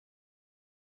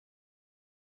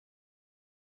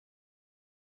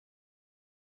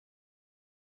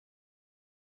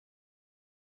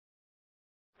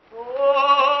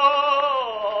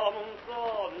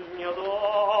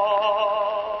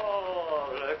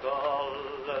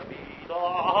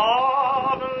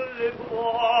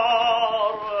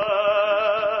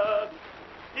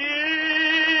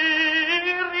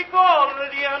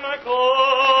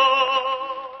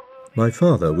My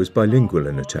father was bilingual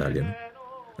in Italian,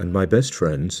 and my best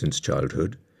friend since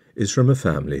childhood is from a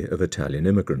family of Italian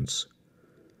immigrants,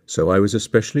 so I was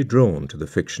especially drawn to the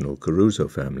fictional Caruso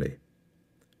family.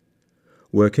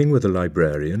 Working with a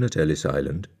librarian at Ellis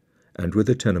Island and with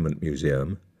the Tenement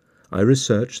Museum, I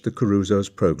researched the Caruso's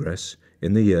progress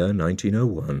in the year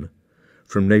 1901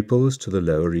 from Naples to the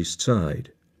Lower East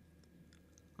Side.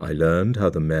 I learned how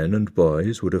the men and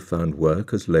boys would have found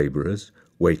work as labourers,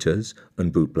 waiters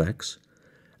and bootblacks,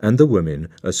 and the women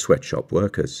as sweatshop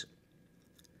workers.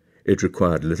 It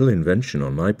required little invention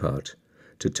on my part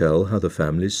to tell how the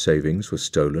family's savings were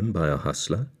stolen by a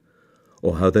hustler,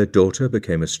 or how their daughter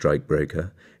became a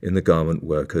strikebreaker in the garment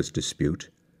workers' dispute,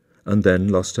 and then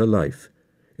lost her life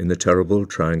in the terrible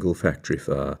Triangle factory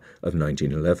fire of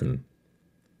 1911,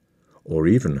 or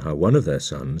even how one of their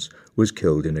sons was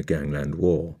killed in a gangland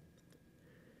war.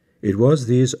 It was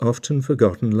these often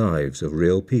forgotten lives of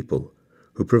real people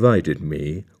who provided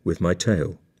me with my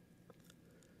tale.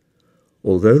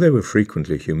 Although they were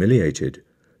frequently humiliated,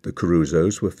 the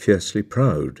Carusos were fiercely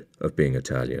proud of being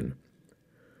Italian.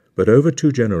 But over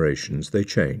 2 generations they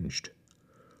changed.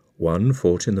 One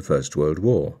fought in the First World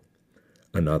War.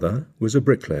 Another was a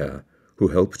bricklayer who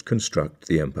helped construct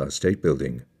the Empire State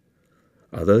Building.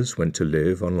 Others went to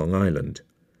live on Long Island,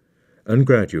 and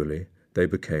gradually they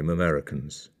became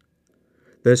Americans.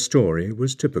 Their story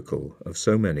was typical of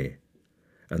so many,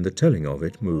 and the telling of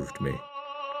it moved me.